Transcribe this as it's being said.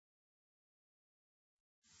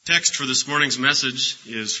Text for this morning's message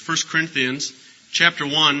is 1 Corinthians chapter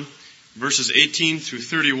 1, verses 18 through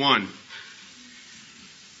 31.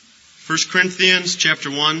 1 Corinthians chapter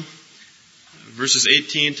 1, verses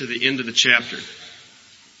 18 to the end of the chapter.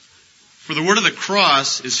 For the word of the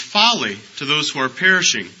cross is folly to those who are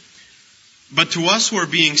perishing, but to us who are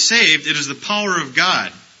being saved it is the power of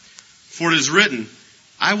God. For it is written,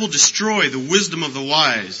 I will destroy the wisdom of the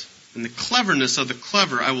wise, and the cleverness of the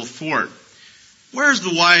clever I will thwart. Where is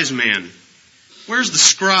the wise man? Where is the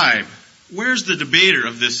scribe? Where is the debater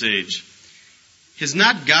of this age? Has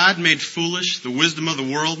not God made foolish the wisdom of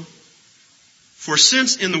the world? For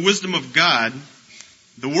since in the wisdom of God,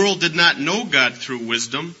 the world did not know God through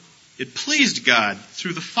wisdom, it pleased God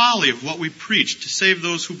through the folly of what we preach to save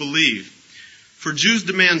those who believe. For Jews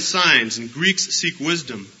demand signs and Greeks seek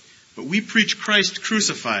wisdom, but we preach Christ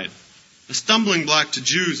crucified, a stumbling block to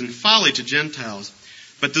Jews and folly to Gentiles.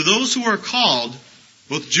 But to those who are called,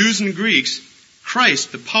 both Jews and Greeks,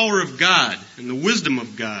 Christ, the power of God and the wisdom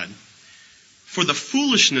of God. For the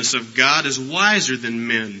foolishness of God is wiser than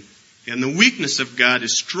men, and the weakness of God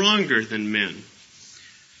is stronger than men.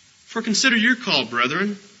 For consider your call,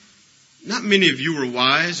 brethren. Not many of you were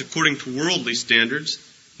wise according to worldly standards.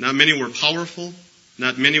 Not many were powerful.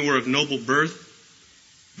 Not many were of noble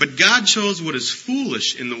birth. But God chose what is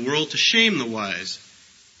foolish in the world to shame the wise.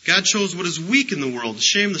 God chose what is weak in the world to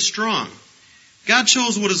shame the strong. God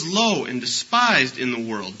chose what is low and despised in the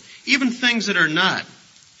world, even things that are not,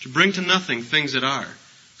 to bring to nothing things that are,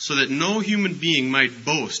 so that no human being might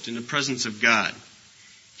boast in the presence of God.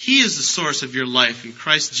 He is the source of your life in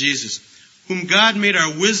Christ Jesus, whom God made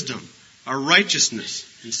our wisdom, our righteousness,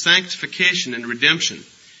 and sanctification and redemption.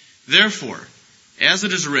 Therefore, as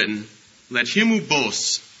it is written, let him who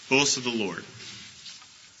boasts, boast of the Lord.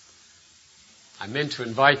 I meant to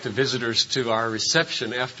invite the visitors to our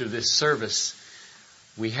reception after this service.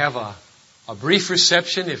 We have a brief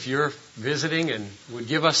reception if you're visiting and would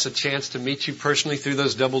give us a chance to meet you personally through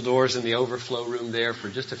those double doors in the overflow room there for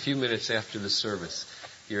just a few minutes after the service.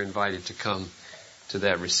 You're invited to come to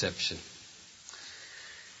that reception.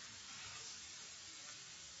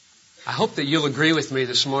 I hope that you'll agree with me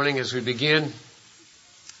this morning as we begin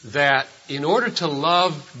that in order to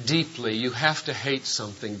love deeply, you have to hate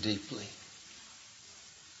something deeply.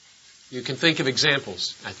 You can think of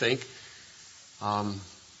examples, I think.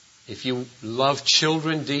 If you love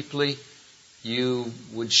children deeply, you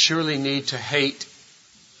would surely need to hate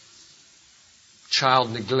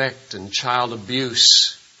child neglect and child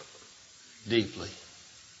abuse deeply.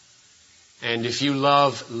 And if you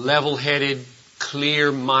love level-headed,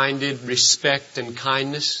 clear-minded respect and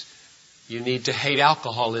kindness, you need to hate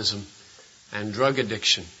alcoholism and drug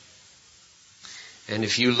addiction. And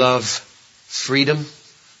if you love freedom,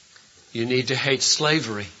 you need to hate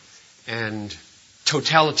slavery and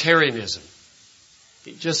totalitarianism.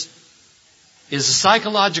 It just is a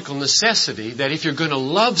psychological necessity that if you're going to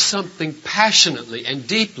love something passionately and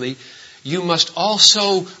deeply, you must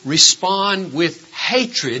also respond with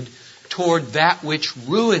hatred toward that which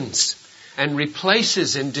ruins and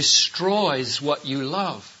replaces and destroys what you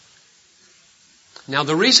love. Now,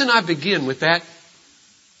 the reason I begin with that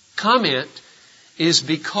comment is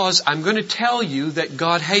because I'm going to tell you that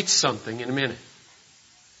God hates something in a minute.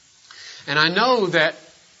 And I know that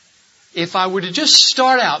if I were to just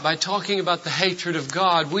start out by talking about the hatred of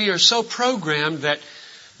God, we are so programmed that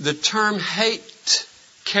the term hate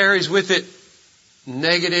carries with it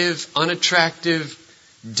negative, unattractive,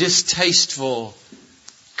 distasteful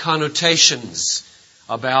connotations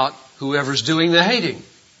about whoever's doing the hating.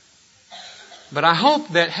 But I hope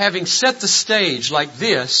that having set the stage like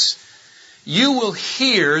this, you will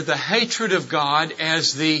hear the hatred of God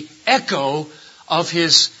as the echo of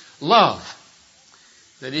His love.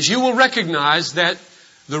 That is, you will recognize that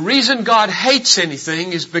the reason God hates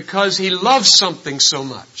anything is because He loves something so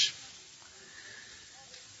much.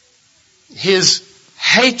 His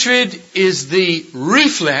hatred is the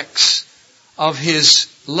reflex of His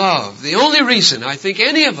love. The only reason I think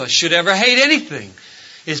any of us should ever hate anything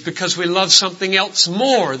is because we love something else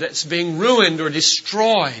more that's being ruined or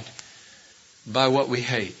destroyed by what we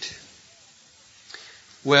hate.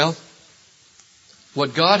 Well,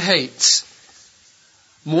 what God hates,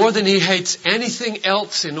 more than He hates anything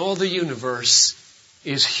else in all the universe,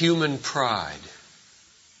 is human pride.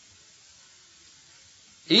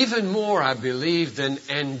 Even more, I believe, than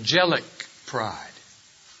angelic pride.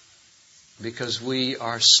 Because we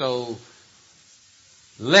are so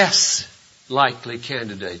less likely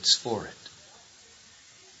candidates for it.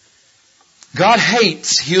 God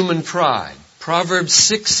hates human pride. Proverbs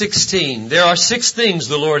 6:16. There are 6 things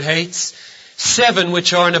the Lord hates, 7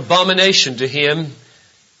 which are an abomination to Him.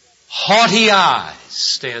 haughty eyes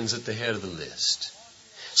stands at the head of the list.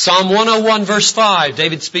 Psalm 101 verse 5,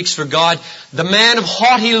 David speaks for God, the man of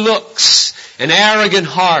haughty looks and arrogant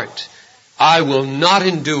heart, I will not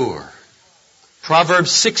endure.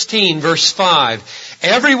 Proverbs 16 verse 5,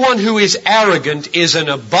 everyone who is arrogant is an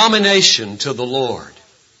abomination to the Lord.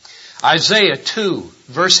 Isaiah 2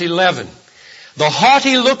 verse 11, the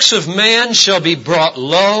haughty looks of man shall be brought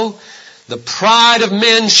low, the pride of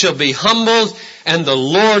men shall be humbled, and the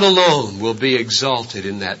Lord alone will be exalted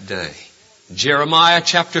in that day. Jeremiah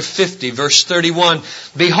chapter 50 verse 31,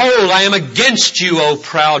 behold, I am against you, O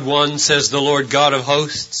proud one, says the Lord God of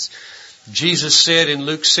hosts. Jesus said in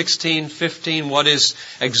Luke 16:15, what is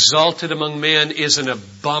exalted among men is an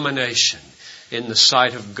abomination in the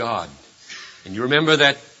sight of God. And you remember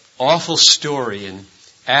that awful story in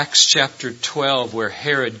Acts chapter 12 where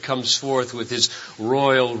Herod comes forth with his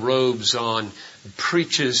royal robes on,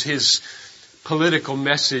 preaches his political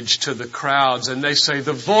message to the crowds, and they say,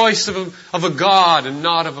 the voice of a God and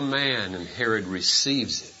not of a man. And Herod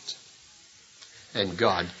receives it. And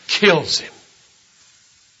God kills him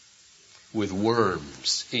with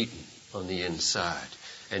worms eaten on the inside.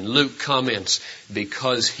 And Luke comments,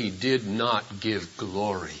 because he did not give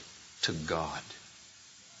glory to God,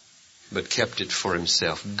 but kept it for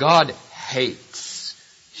himself. God hates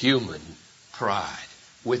human pride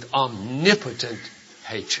with omnipotent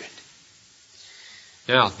hatred.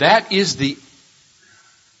 Now, that is the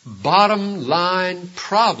bottom line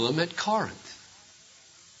problem at Corinth.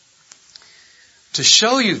 To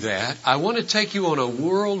show you that, I want to take you on a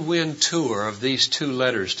whirlwind tour of these two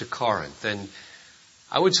letters to Corinth. And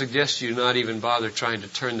I would suggest you not even bother trying to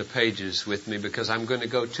turn the pages with me because I'm going to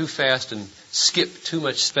go too fast and skip too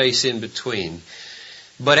much space in between.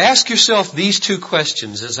 But ask yourself these two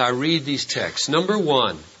questions as I read these texts. Number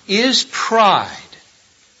one, is pride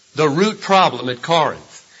the root problem at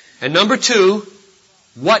Corinth? And number two,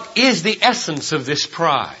 what is the essence of this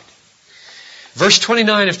pride? Verse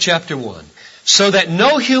 29 of chapter 1. So that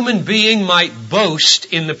no human being might boast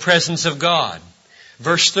in the presence of God.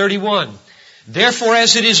 Verse 31. Therefore,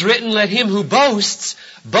 as it is written, let him who boasts,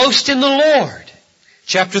 boast in the Lord.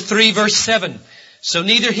 Chapter 3, verse 7. So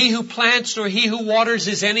neither he who plants nor he who waters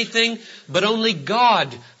is anything, but only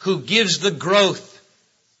God who gives the growth.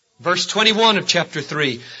 Verse 21 of chapter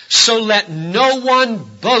 3. So let no one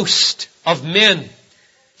boast of men.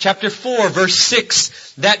 Chapter 4, verse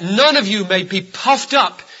 6. That none of you may be puffed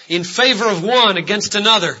up in favor of one against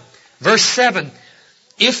another. Verse 7.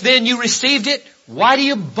 If then you received it, why do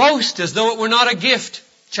you boast as though it were not a gift?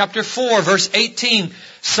 Chapter 4, verse 18.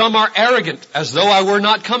 Some are arrogant, as though I were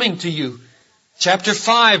not coming to you. Chapter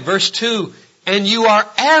 5, verse 2. And you are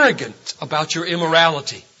arrogant about your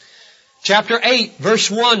immorality. Chapter 8,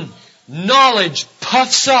 verse 1. Knowledge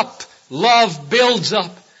puffs up, love builds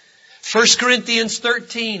up. 1 Corinthians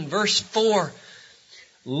 13, verse 4.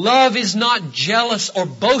 Love is not jealous or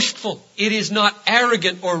boastful. It is not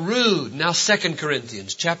arrogant or rude. Now 2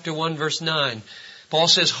 Corinthians chapter 1, verse 9. Paul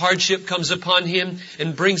says hardship comes upon him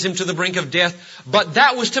and brings him to the brink of death. But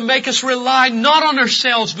that was to make us rely not on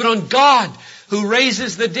ourselves, but on God who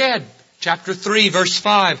raises the dead. Chapter 3, verse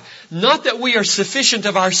 5. Not that we are sufficient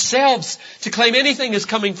of ourselves to claim anything is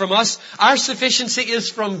coming from us. Our sufficiency is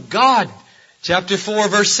from God. Chapter 4,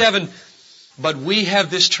 verse 7. But we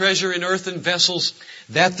have this treasure in earthen vessels,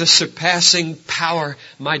 that the surpassing power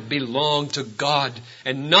might belong to God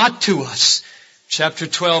and not to us. Chapter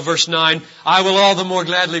 12, verse 9. I will all the more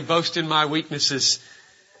gladly boast in my weaknesses,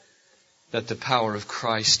 that the power of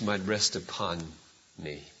Christ might rest upon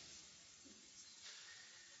me.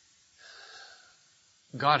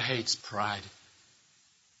 God hates pride.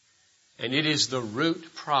 And it is the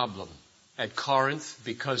root problem at Corinth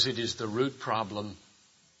because it is the root problem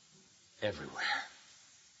everywhere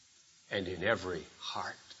and in every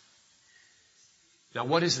heart. Now,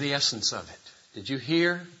 what is the essence of it? Did you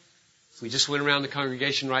hear? If we just went around the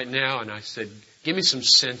congregation right now and I said, give me some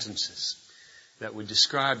sentences that would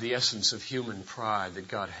describe the essence of human pride that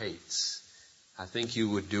God hates, I think you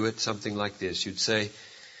would do it something like this. You'd say,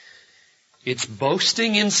 it's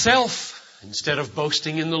boasting in self instead of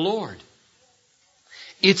boasting in the Lord.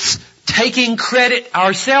 It's taking credit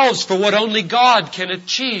ourselves for what only God can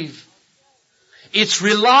achieve. It's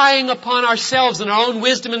relying upon ourselves and our own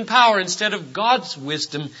wisdom and power instead of God's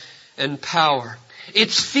wisdom and power.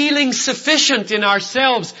 It's feeling sufficient in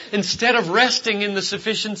ourselves instead of resting in the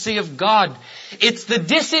sufficiency of God. It's the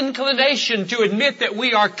disinclination to admit that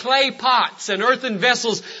we are clay pots and earthen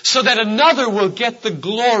vessels so that another will get the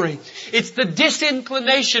glory. It's the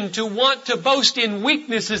disinclination to want to boast in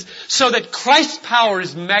weaknesses so that Christ's power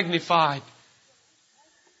is magnified.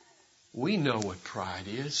 We know what pride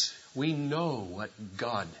is. We know what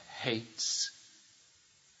God hates.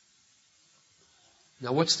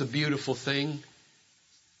 Now, what's the beautiful thing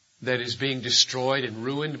that is being destroyed and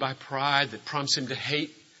ruined by pride that prompts him to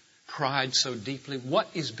hate pride so deeply? What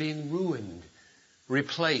is being ruined,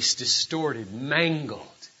 replaced, distorted, mangled?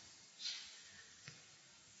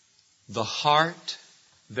 The heart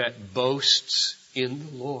that boasts in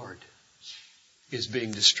the Lord is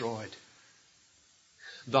being destroyed.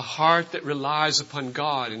 The heart that relies upon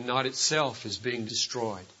God and not itself is being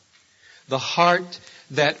destroyed. The heart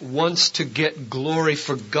that wants to get glory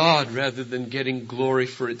for God rather than getting glory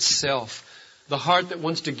for itself. The heart that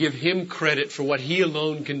wants to give Him credit for what He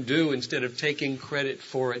alone can do instead of taking credit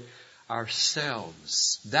for it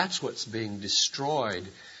ourselves. That's what's being destroyed.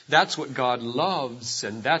 That's what God loves,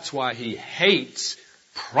 and that's why He hates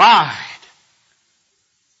pride.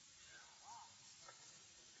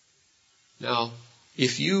 Now,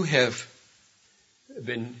 if you have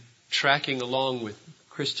been tracking along with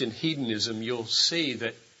Christian hedonism, you'll see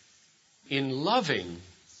that in loving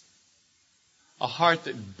a heart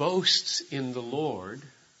that boasts in the Lord,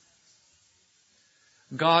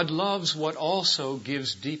 God loves what also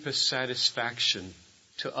gives deepest satisfaction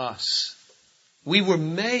to us. We were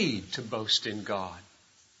made to boast in God.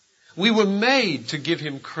 We were made to give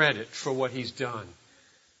Him credit for what He's done.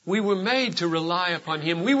 We were made to rely upon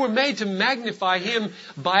Him. We were made to magnify Him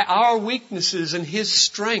by our weaknesses and His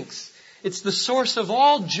strength. It's the source of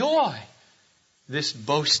all joy, this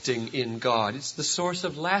boasting in God. It's the source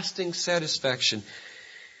of lasting satisfaction.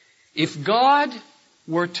 If God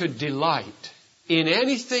were to delight in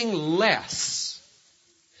anything less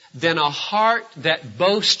than a heart that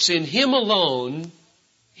boasts in Him alone,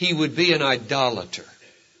 He would be an idolater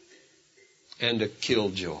and a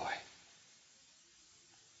killjoy.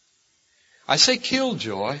 I say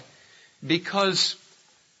killjoy because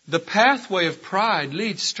the pathway of pride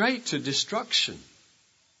leads straight to destruction.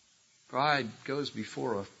 Pride goes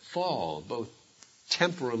before a fall, both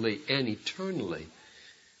temporally and eternally.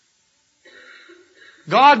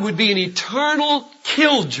 God would be an eternal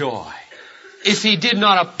killjoy if He did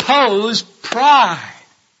not oppose pride.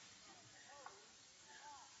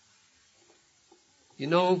 You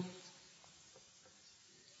know,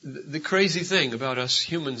 the crazy thing about us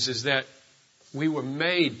humans is that we were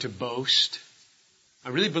made to boast. I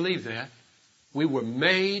really believe that. We were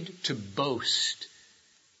made to boast.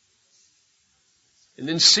 And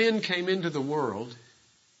then sin came into the world,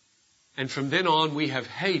 and from then on we have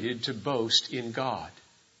hated to boast in God.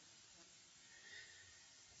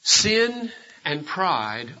 Sin and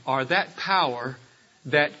pride are that power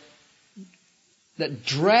that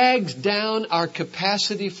drags down our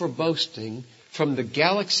capacity for boasting from the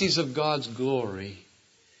galaxies of God's glory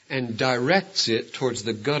and directs it towards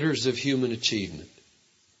the gutters of human achievement.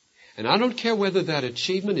 And I don't care whether that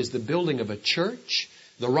achievement is the building of a church,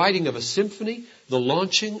 the writing of a symphony, the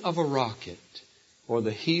launching of a rocket, or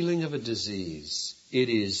the healing of a disease. It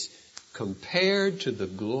is, compared to the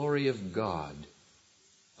glory of God,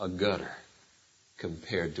 a gutter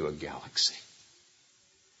compared to a galaxy.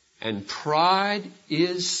 And pride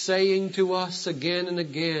is saying to us again and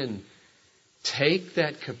again, take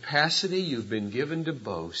that capacity you've been given to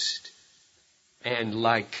boast and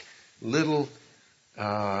like little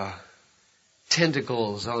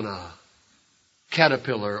tentacles on a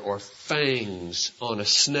caterpillar or fangs on a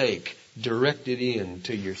snake, direct it in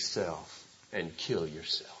to yourself and kill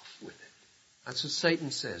yourself with it. That's what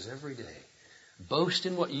Satan says every day. Boast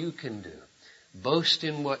in what you can do. Boast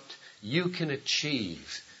in what you can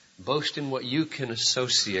achieve. Boast in what you can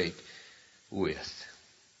associate with.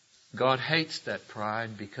 God hates that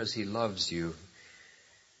pride because He loves you.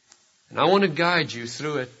 And I want to guide you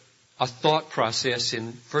through a thought process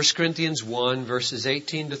in 1 Corinthians 1, verses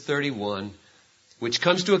 18 to 31, which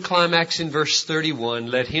comes to a climax in verse 31.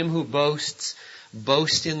 Let him who boasts,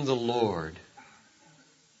 boast in the Lord.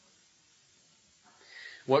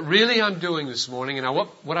 What really I'm doing this morning, and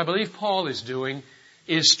what I believe Paul is doing,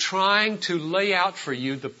 is trying to lay out for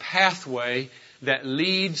you the pathway that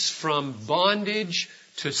leads from bondage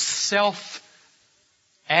to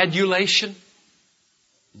self-adulation,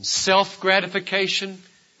 and self-gratification,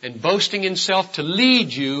 and boasting in self, to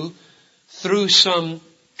lead you through some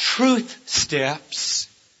truth steps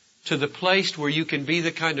to the place where you can be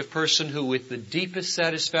the kind of person who, with the deepest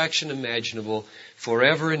satisfaction imaginable,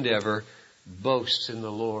 forever and ever, boasts in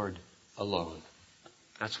the Lord alone.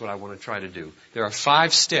 That's what I want to try to do. There are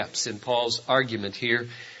 5 steps in Paul's argument here.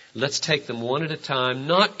 Let's take them one at a time,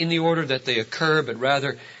 not in the order that they occur, but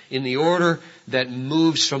rather in the order that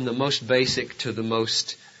moves from the most basic to the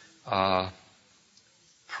most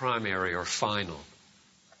primary or final.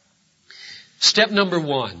 Step number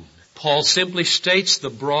 1. Paul simply states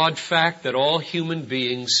the broad fact that all human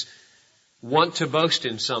beings want to boast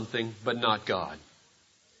in something, but not God.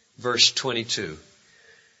 Verse 22.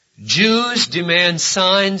 Jews demand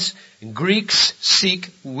signs, and Greeks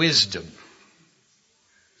seek wisdom.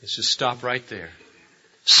 Let's just stop right there.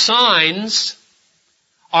 Signs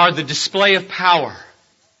are the display of power.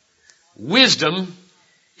 Wisdom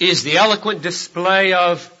is the eloquent display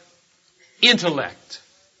of intellect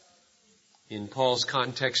in Paul's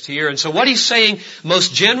context here. And so what he's saying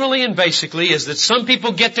most generally and basically is that some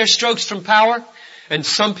people get their strokes from power and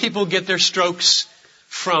some people get their strokes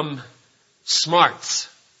from smarts,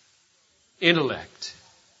 intellect.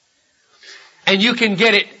 And you can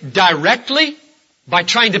get it directly by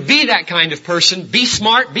trying to be that kind of person, be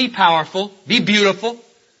smart, be powerful, be beautiful,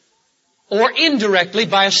 or indirectly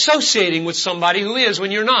by associating with somebody who is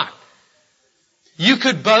when you're not. You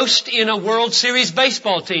could boast in a World Series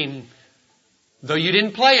baseball team, though you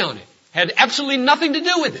didn't play on it. Had absolutely nothing to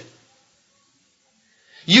do with it.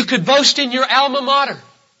 You could boast in your alma mater.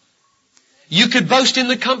 You could boast in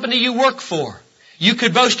the company you work for. You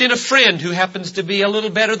could boast in a friend who happens to be a little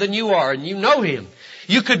better than you are and you know him.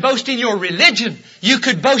 You could boast in your religion. You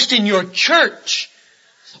could boast in your church.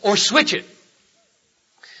 Or switch it.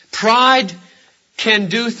 Pride can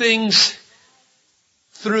do things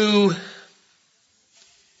through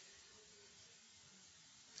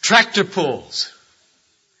tractor pulls,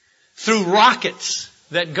 through rockets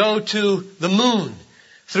that go to the moon,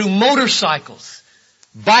 through motorcycles,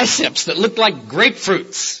 biceps that look like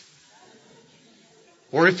grapefruits.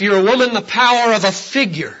 Or if you're a woman, the power of a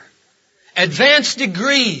figure, advanced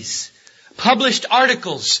degrees, published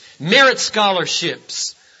articles, merit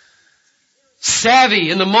scholarships, savvy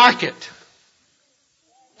in the market,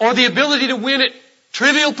 or the ability to win at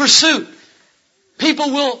Trivial Pursuit.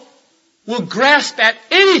 People will grasp at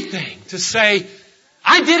anything to say,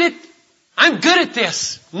 I did it. I'm good at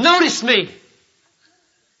this. Notice me.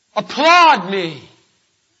 Applaud me.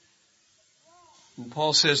 And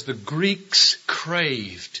Paul says the Greeks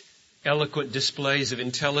craved eloquent displays of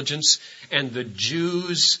intelligence and the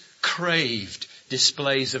Jews craved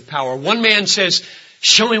displays of power. One man says,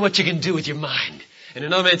 show me what you can do with your mind. And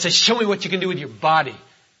another man says, show me what you can do with your body.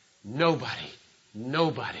 Nobody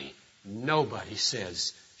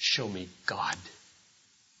says, show me God.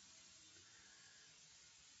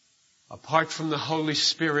 Apart from the Holy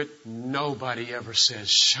Spirit, nobody ever says,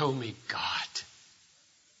 show me God.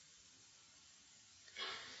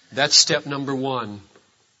 That's step number 1.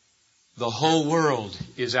 The whole world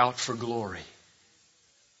is out for glory,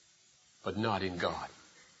 but not in God.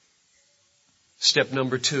 Step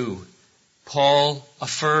number 2. Paul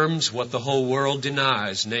affirms what the whole world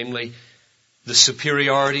denies, namely the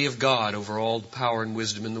superiority of God over all the power and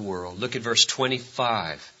wisdom in the world. Look at verse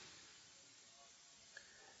 25.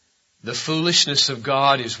 The foolishness of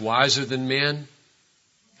God is wiser than men,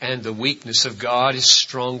 and the weakness of God is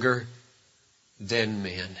stronger than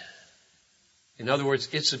men. In other words,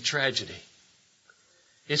 it's a tragedy.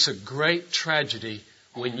 It's a great tragedy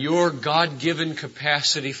when your God-given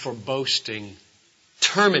capacity for boasting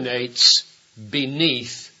terminates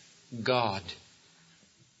beneath God.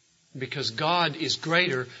 Because God is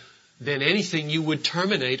greater than anything you would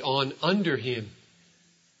terminate on under Him.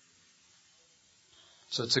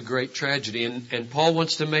 So it's a great tragedy. And Paul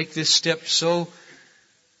wants to make this step so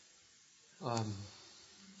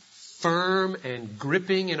firm and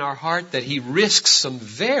gripping in our heart that he risks some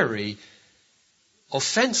very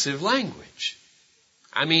offensive language.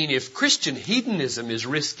 I mean, if Christian hedonism is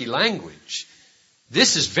risky language,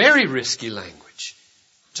 this is very risky language.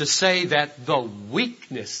 To say that the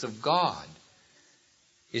weakness of God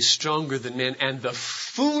is stronger than men and the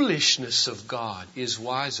foolishness of God is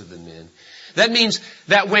wiser than men. That means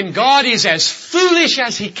that when God is as foolish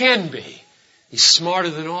as He can be, He's smarter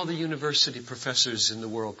than all the university professors in the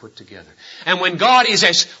world put together. And when God is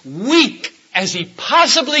as weak as He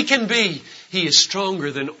possibly can be, He is stronger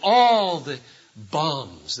than all the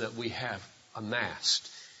bombs that we have amassed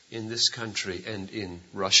in this country and in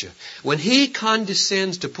Russia. When He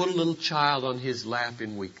condescends to put a little child on His lap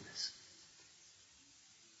in weakness,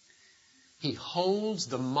 He holds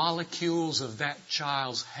the molecules of that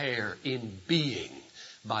child's hair in being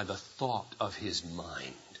by the thought of His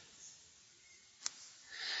mind.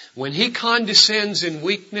 When He condescends in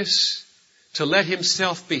weakness to let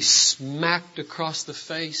Himself be smacked across the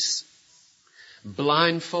face,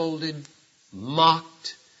 blindfolded,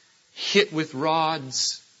 mocked, hit with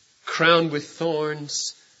rods, crowned with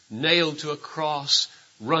thorns, nailed to a cross,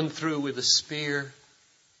 run through with a spear.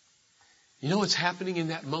 You know what's happening in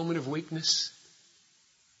that moment of weakness?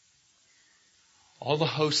 All the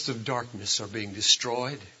hosts of darkness are being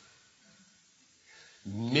destroyed.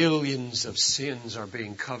 Millions of sins are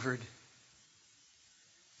being covered.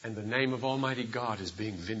 And the name of Almighty God is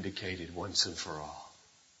being vindicated once and for all.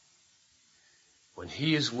 When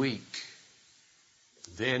He is weak,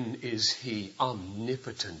 then is He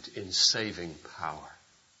omnipotent in saving power.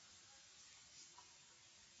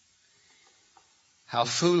 How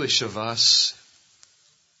foolish of us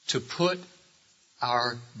to put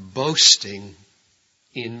our boasting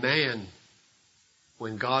in man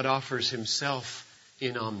when God offers Himself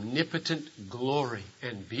in omnipotent glory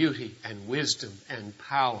and beauty and wisdom and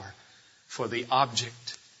power for the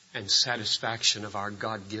object and satisfaction of our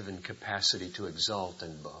God-given capacity to exalt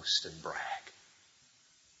and boast and brag.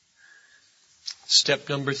 Step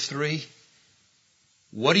number 3,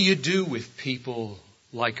 what do you do with people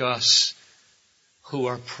like us who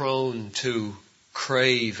are prone to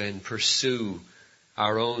crave and pursue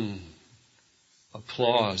our own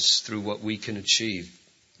applause through what we can achieve?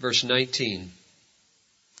 Verse 19.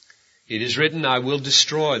 It is written, I will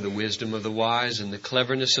destroy the wisdom of the wise, and the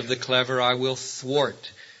cleverness of the clever I will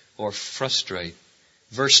thwart or frustrate.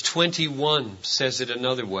 Verse 21 says it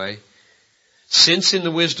another way. Since in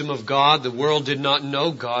the wisdom of God the world did not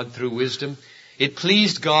know God through wisdom, it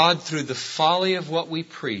pleased God through the folly of what we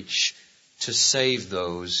preach to save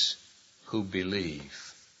those who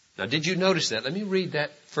believe. Now, did you notice that? Let me read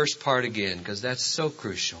that first part again, because that's so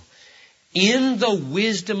crucial. In the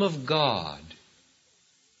wisdom of God,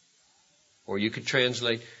 or you could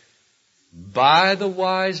translate, by the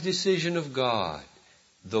wise decision of God,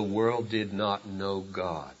 the world did not know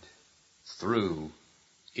God through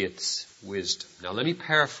its wisdom. Now let me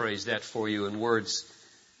paraphrase that for you in words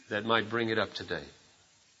that might bring it up today.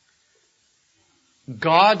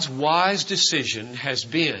 God's wise decision has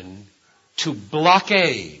been to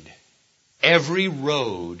blockade every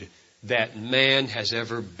road that man has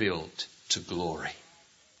ever built to glory.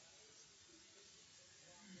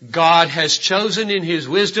 God has chosen in His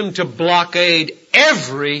wisdom to blockade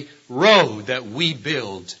every road that we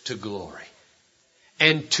build to glory,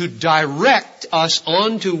 and to direct us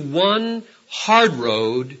onto one hard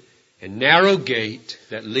road and narrow gate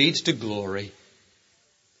that leads to glory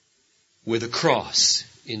with a cross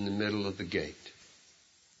in the middle of the gate.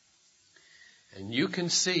 And you can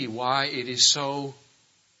see why it is so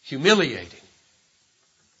humiliating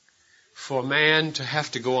for man to have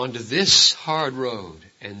to go onto this hard road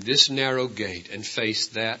and this narrow gate and face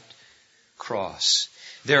that cross.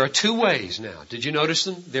 There are 2 ways now. Did you notice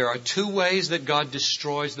them? There are 2 ways that God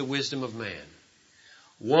destroys the wisdom of man.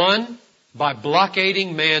 One, by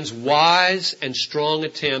blockading man's wise and strong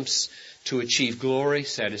attempts to achieve glory,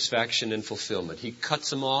 satisfaction, and fulfillment. He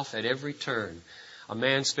cuts them off at every turn. A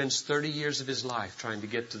man spends 30 years of his life trying to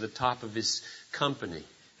get to the top of his company,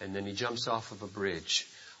 and then he jumps off of a bridge,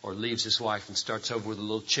 or leaves his wife and starts over with a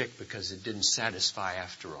little chick because it didn't satisfy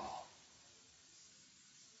after all.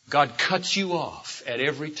 God cuts you off at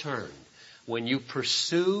every turn when you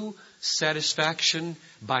pursue satisfaction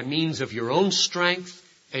by means of your own strength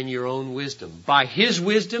and your own wisdom. By His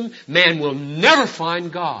wisdom, man will never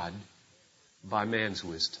find God by man's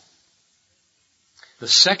wisdom. The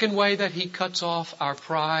second way that He cuts off our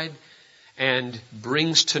pride and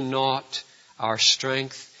brings to naught our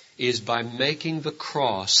strength is by making the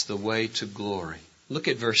cross the way to glory. Look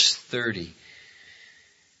at verse 30.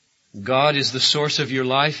 God is the source of your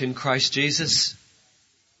life in Christ Jesus,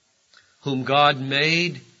 whom God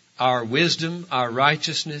made our wisdom, our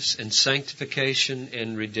righteousness, and sanctification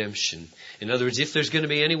and redemption. In other words, if there's going to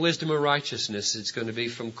be any wisdom or righteousness, it's going to be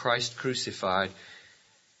from Christ crucified.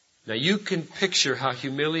 Now you can picture how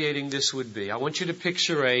humiliating this would be. I want you to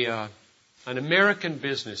picture an American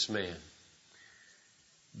businessman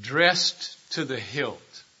dressed to the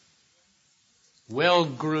hilt,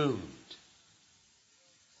 well-groomed,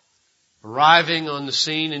 arriving on the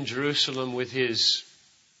scene in Jerusalem with his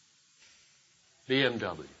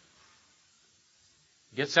BMW.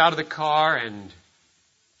 Gets out of the car and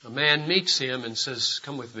a man meets him and says,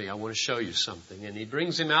 come with me, I want to show you something. And he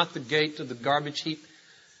brings him out the gate to the garbage heap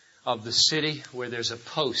of the city where there's a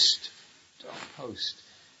post,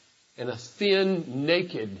 and a thin,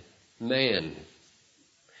 naked man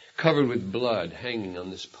covered with blood hanging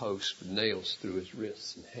on this post with nails through his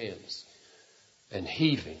wrists and hands and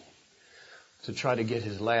heaving to try to get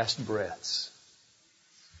his last breaths.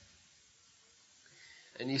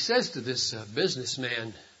 And he says to this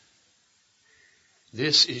businessman,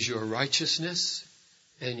 this is your righteousness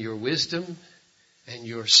and your wisdom and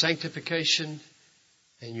your sanctification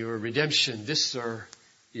and your redemption. This, sir,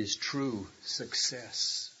 is true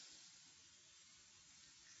success.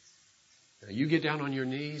 Now you get down on your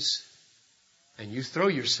knees and you throw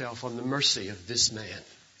yourself on the mercy of this man.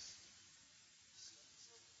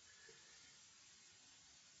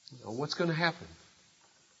 Now, what's going to happen?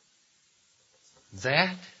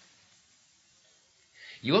 That?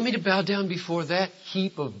 You want me to bow down before that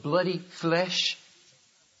heap of bloody flesh?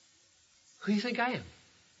 Who do you think I am?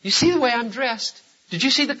 You see the way I'm dressed? Did you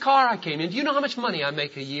see the car I came in? Do you know how much money I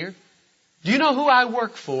make a year? Do you know who I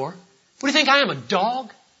work for? What do you think I am, a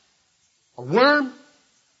dog? A worm?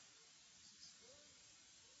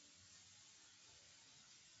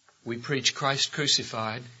 We preach Christ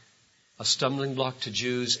crucified, a stumbling block to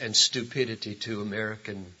Jews and stupidity to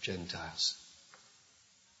American Gentiles.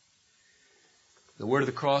 The word of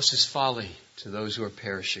the cross is folly to those who are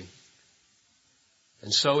perishing.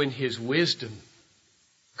 And so in His wisdom,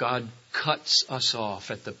 God cuts us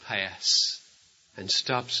off at the pass and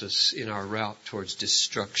stops us in our route towards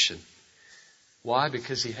destruction. Why?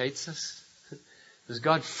 Because He hates us? Does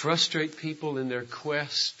God frustrate people in their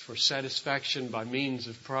quest for satisfaction by means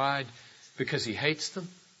of pride because He hates them?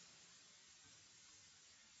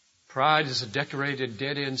 Pride is a decorated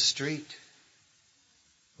dead-end street.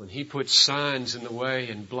 When He puts signs in the way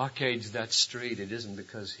and blockades that street, it isn't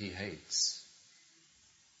because He hates.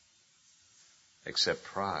 Except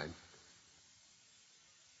pride.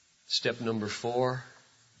 Step number 4,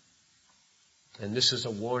 and this is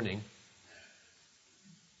a warning.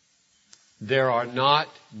 There are not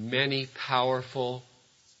many powerful,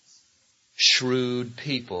 shrewd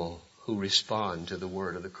people who respond to the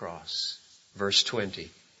word of the cross. Verse 20.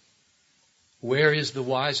 Where is the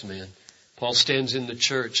wise man? Paul stands in the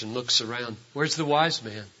church and looks around. Where's the wise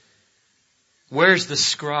man? Where's the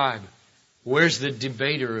scribe? Where's the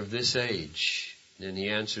debater of this age? And he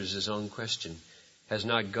answers his own question. Has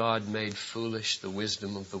not God made foolish the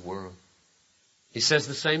wisdom of the world? He says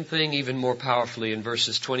the same thing even more powerfully in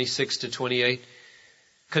verses 26 to 28.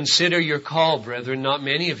 Consider your call, brethren. Not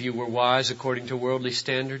many of you were wise according to worldly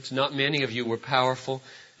standards. Not many of you were powerful.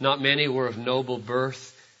 Not many were of noble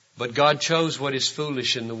birth. But God chose what is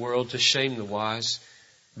foolish in the world to shame the wise.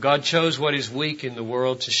 God chose what is weak in the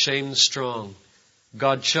world to shame the strong.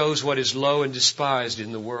 God chose what is low and despised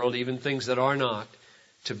in the world, even things that are not,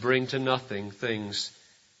 to bring to nothing things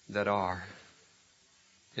that are.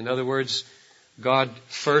 In other words, God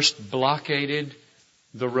first blockaded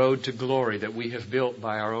the road to glory that we have built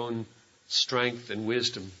by our own strength and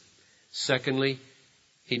wisdom. Secondly,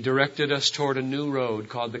 He directed us toward a new road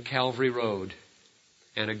called the Calvary Road,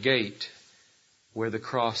 and a gate where the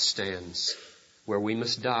cross stands, where we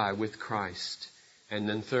must die with Christ. And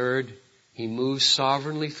then third, He moves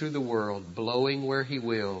sovereignly through the world, blowing where He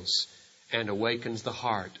wills, and awakens the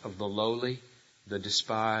heart of the lowly, the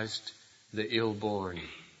despised, the ill-born,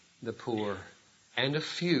 the poor, and a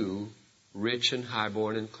few rich and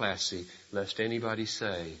highborn and classy, lest anybody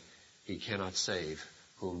say He cannot save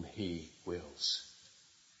whom He wills.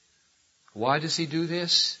 Why does He do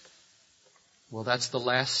this? Well, that's the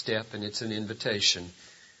last step, and it's an invitation.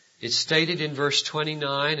 It's stated in verse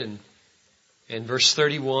 29 and verse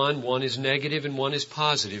 31. One is negative and one is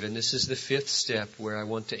positive, and this is the fifth step where I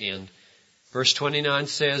want to end. Verse 29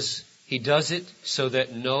 says, He does it so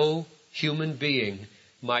that no human being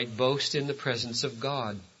might boast in the presence of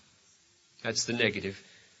God. That's the negative.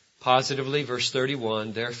 Positively, verse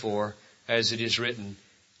 31, therefore, as it is written,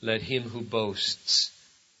 let him who boasts,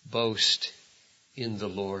 boast in the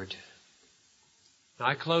Lord. Now,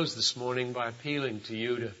 I close this morning by appealing to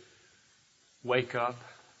you to wake up.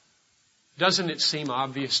 Doesn't it seem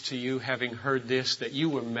obvious to you, having heard this, that you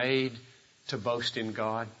were made to boast in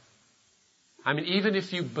God? I mean, even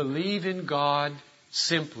if you believe in God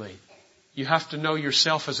simply, you have to know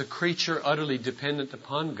yourself as a creature utterly dependent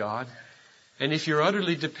upon God. And if you're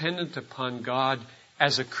utterly dependent upon God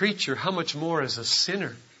as a creature, how much more as a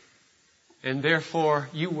sinner? And therefore,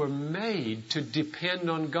 you were made to depend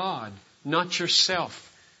on God, not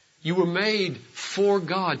yourself. You were made for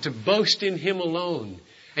God, to boast in Him alone.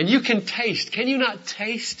 And you can you not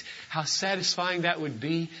taste how satisfying that would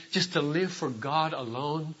be, just to live for God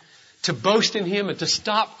alone? To boast in Him and to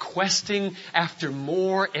stop questing after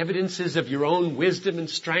more evidences of your own wisdom and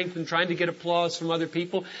strength and trying to get applause from other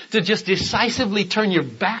people. To just decisively turn your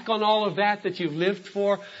back on all of that you've lived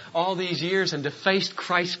for all these years, and to face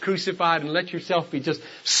Christ crucified and let yourself be just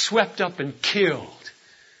swept up and killed,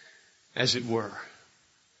 as it were.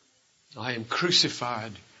 I am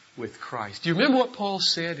crucified with Christ. Do you remember what Paul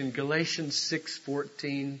said in Galatians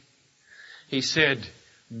 6:14? He said,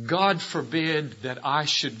 God forbid that I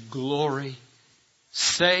should glory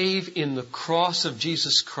save in the cross of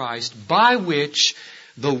Jesus Christ, by which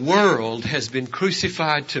the world has been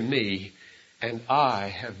crucified to me, and I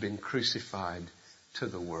have been crucified to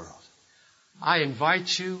the world. I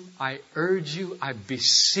invite you, I urge you, I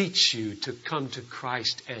beseech you to come to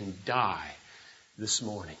Christ and die this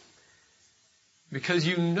morning. Because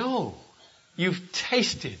you know, you've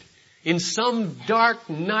tasted, in some dark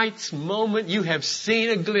night's moment, you have seen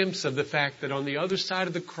a glimpse of the fact that on the other side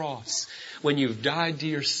of the cross, when you've died to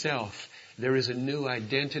yourself, there is a new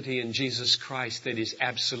identity in Jesus Christ that is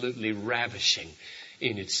absolutely ravishing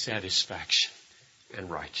in its satisfaction and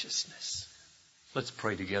righteousness. Let's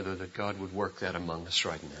pray together that God would work that among us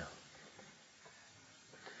right now.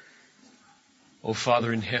 Oh,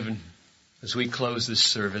 Father in heaven, as we close this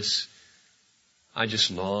service, I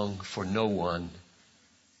just long for no one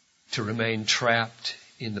to remain trapped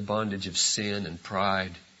in the bondage of sin and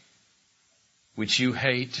pride, which you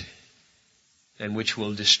hate and which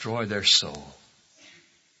will destroy their soul.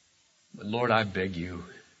 But Lord, I beg you,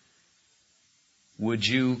 would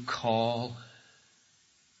you call?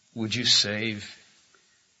 Would you save?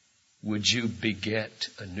 Would you beget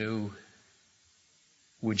anew?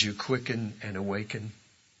 Would you quicken and awaken?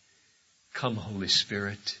 Come, Holy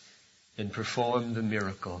Spirit, and perform the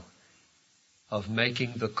miracle of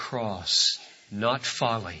making the cross not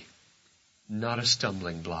folly, not a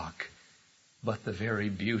stumbling block, but the very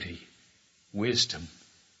beauty, wisdom,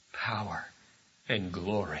 power, and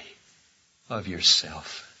glory of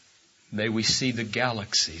yourself. May we see the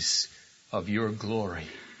galaxies of your glory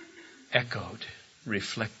echoed,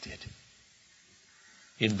 reflected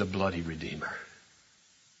in the bloody Redeemer.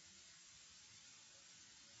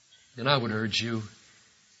 And I would urge you,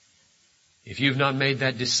 if you've not made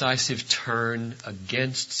that decisive turn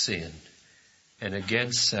against sin and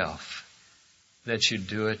against self, that you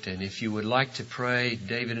do it. And if you would like to pray,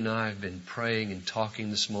 David and I have been praying and talking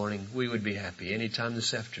this morning. We would be happy anytime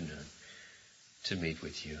this afternoon to meet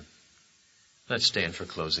with you. Let's stand for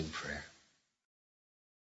closing prayer.